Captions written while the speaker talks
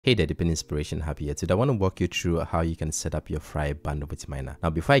Hey there, Deepen Inspiration Hub here. Today I want to walk you through how you can set up your Fry bandwidth miner.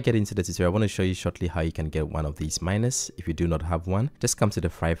 Now before I get into the tutorial, I want to show you shortly how you can get one of these miners. If you do not have one, just come to the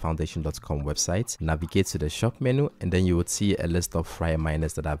fryfoundation.com website, navigate to the shop menu, and then you would see a list of Fry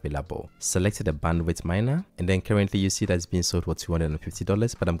miners that are available. Select the bandwidth miner, and then currently you see that it's being sold for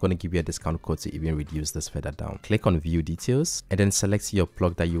 $250, but I'm going to give you a discount code to even reduce this further down. Click on view details, and then select your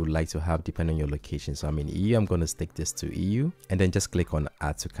plug that you would like to have depending on your location. So I'm in EU, I'm going to stick this to EU, and then just click on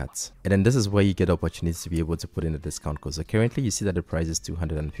add to cart. And then this is where you get opportunities to be able to put in a discount code. So currently you see that the price is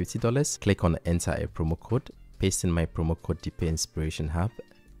 $250. Click on enter a promo code, paste in my promo code Deepen Inspiration Hub,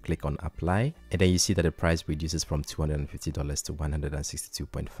 click on apply, and then you see that the price reduces from $250 to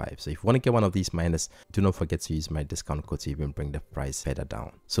 $162.5. So if you want to get one of these miners, do not forget to use my discount code to even bring the price further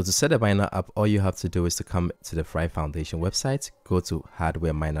down. So to set a miner up, all you have to do is to come to the Fry Foundation website, go to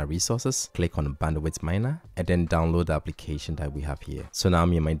hardware miner resources, click on bandwidth miner, and then download the application that we have here. So now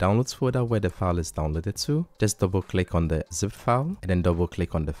I'm in my downloads folder where the file is downloaded to. Just double click on the zip file and then double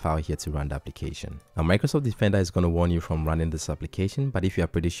click on the file here to run the application. Now Microsoft Defender is going to warn you from running this application, but if you are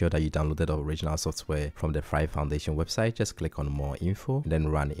pretty sure that you downloaded the original software from the Fry Foundation website, just click on more info and then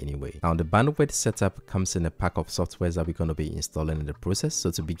run anyway. Now the bandwidth setup comes in a pack of softwares that we're going to be installing in the process. So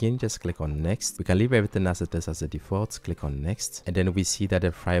to begin, just click on next. We can leave everything as it is as a default. Click on next, and then we see that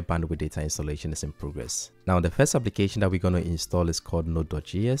the Fry bandwidth data installation is in progress. Now the first application that we're going to install is called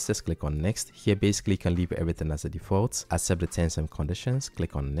node.js. Just click on next. Here basically you can leave everything as a default, accept the terms and conditions,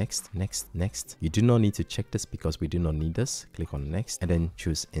 click on next. You do not need to check this because we do not need this. Click on next and then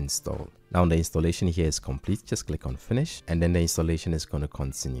choose install. Now the installation here is complete. Just click on finish, and then the installation is going to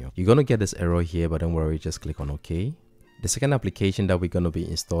continue. You're going to get this error here, but don't worry, just click on OK. The second application that we're going to be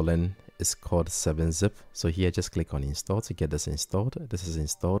installing is called 7-Zip. So here just click on install to get this installed. This is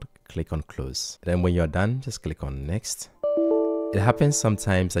installed. Click on close. Then when you're done, just click on next. It happens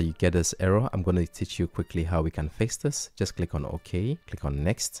sometimes that you get this error. I'm going to teach you quickly how we can fix this. Just click on OK, click on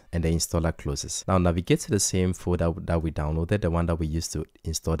next, and the installer closes. Now navigate to the same folder that we downloaded, the one that we used to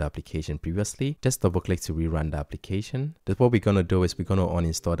install the application previously. Just double click to rerun the application. That's what we're going to do is we're going to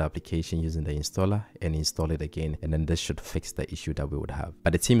uninstall the application using the installer and install it again, and then this should fix the issue that we would have.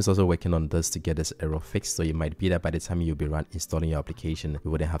 But the team is also working on this to get this error fixed, so it might be that by the time you'll be installing your application, we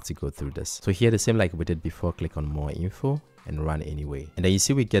wouldn't have to go through this. So here the same like we did before, click on more info and run anyway. And then you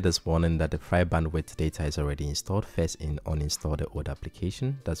see we get this warning that the Fry bandwidth data is already installed. First uninstall the old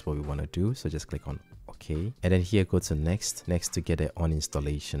application. That's what we want to do. So just click on OK. And then here go to next to get the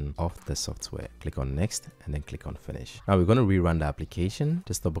uninstallation of the software. Click on next and then click on finish. Now we're going to rerun the application.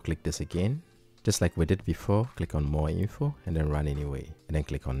 Just double click this again. Just like we did before, click on more info and then run anyway. And then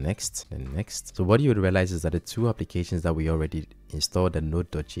click on next, then next. So what you would realize is that the two applications that we already installed, the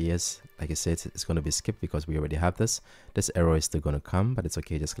node.js, like I said, it's going to be skipped because we already have this. This error is still going to come, but it's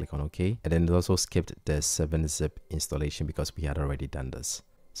okay. Just click on OK. And then it also skipped the 7-Zip installation because we had already done this.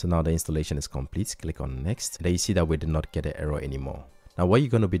 So now the installation is complete. Click on next. And then you see that we did not get an error anymore. Now what you're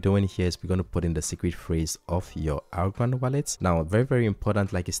going to be doing here is we're going to put in the secret phrase of your Algorand wallet. Now very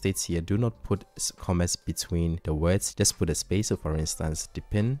important, like it states here, do not put commas between the words. Just put a space. So for instance,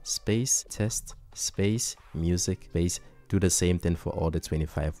 Deepen space test space music space. Do the same thing for all the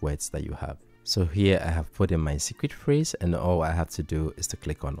 25 words that you have. So here I have put in my secret phrase, and all I have to do is to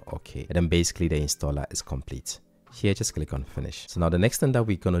click on OK, and then basically the installer is complete. Here just click on finish. So now the next thing that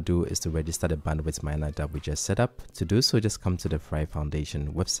we're going to do is to register the bandwidth miner that we just set up. To do so, just come to the Fry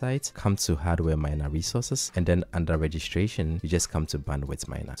Foundation website, come to hardware miner resources, and then under registration you just come to bandwidth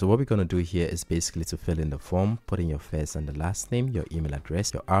miner. So what we're going to do here is basically to fill in the form, put in your first and the last name, your email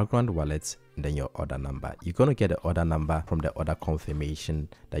address, your Algorand wallet, and then your order number. You're going to get the order number from the order confirmation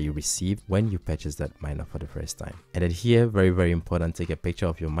that you received when you purchased that miner for the first time. And then here, very important, take a picture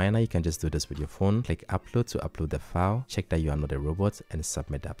of your miner. You can just do this with your phone. Click upload to upload the file, check that you are not a robot, and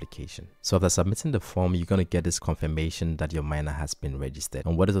submit the application. So after submitting the form, you're going to get this confirmation that your miner has been registered.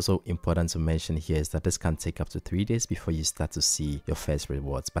 And what is also important to mention here is that this can take up to 3 days before you start to see your first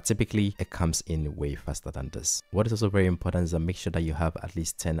rewards, but typically it comes in way faster than this. What is also very important is that make sure that you have at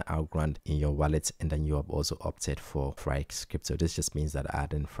least 10 Algorand in your wallet, and then you have also opted for Fry Crypto. This just means that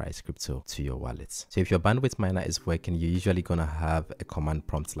adding Fry Crypto to your wallet. So if your bandwidth miner is working, you're usually gonna have a command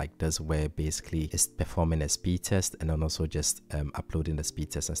prompt like this where basically it's performing a speed test and then also just uploading the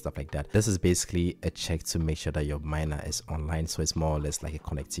speed test and stuff like that. This is basically a check to make sure that your miner is online, so it's more or less like a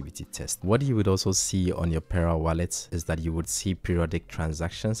connectivity test. What you would also see on your Pearl wallet is that you would see periodic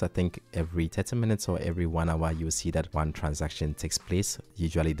transactions. I think every 30 minutes or every 1 hour you will see that one transaction takes place.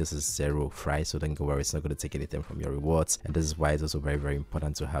 Usually this is 0 Fry, so don't go worry, it's not going to take anything from your rewards. And this is why it's also very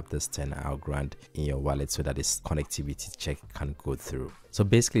important to have this 10 Algorand in your wallet so that this connectivity check can go through. So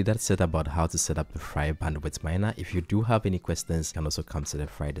basically that's it about how to set up the Fry bandwidth miner. If you do have any questions, you can also come to the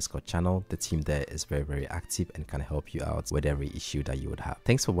Fry Discord channel. The team there is very active and can help you out with every issue that you would have.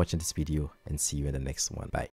 Thanks for watching this video and see you in the next one. Bye.